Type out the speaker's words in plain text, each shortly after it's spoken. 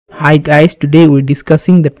Hi guys, today we're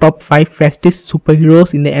discussing the top 5 fastest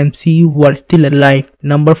superheroes in the MCU who are still alive.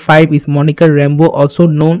 Number 5 is Monica Rambeau, also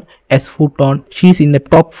known as Photon. She's in the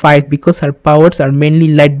top 5 because her powers are mainly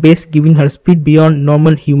light based, giving her speed beyond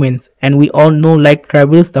normal humans. And we all know light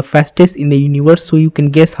travels the fastest in the universe, so you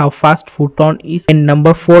can guess how fast Photon is. And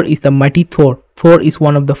number 4 is the mighty Thor. Thor is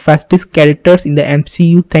one of the fastest characters in the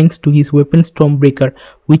MCU thanks to his weapon Stormbreaker,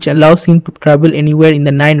 which allows him to travel anywhere in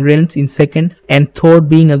the 9 realms in seconds, and Thor,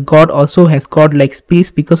 being a god, also has godlike speeds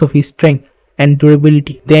because of his strength and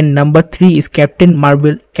durability. Then number 3 is Captain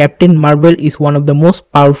Marvel. Captain Marvel is one of the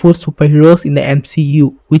most powerful superheroes in the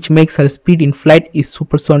MCU, which makes her speed in flight is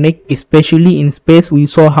supersonic, especially in space. We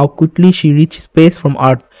saw how quickly she reached space from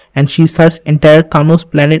Earth, and she searched entire Thanos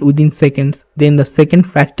planet within seconds. Then the second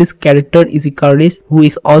fastest character is Icarus, who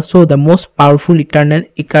is also the most powerful Eternal.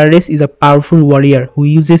 Icarus is a powerful warrior who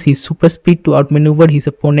uses his super speed to outmaneuver his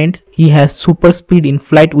opponents. He has super speed in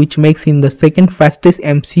flight, which makes him the second fastest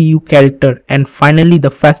MCU character. And finally,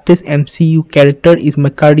 the fastest MCU character is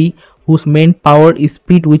McCurdy, whose main power is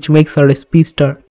speed, which makes her a speedster.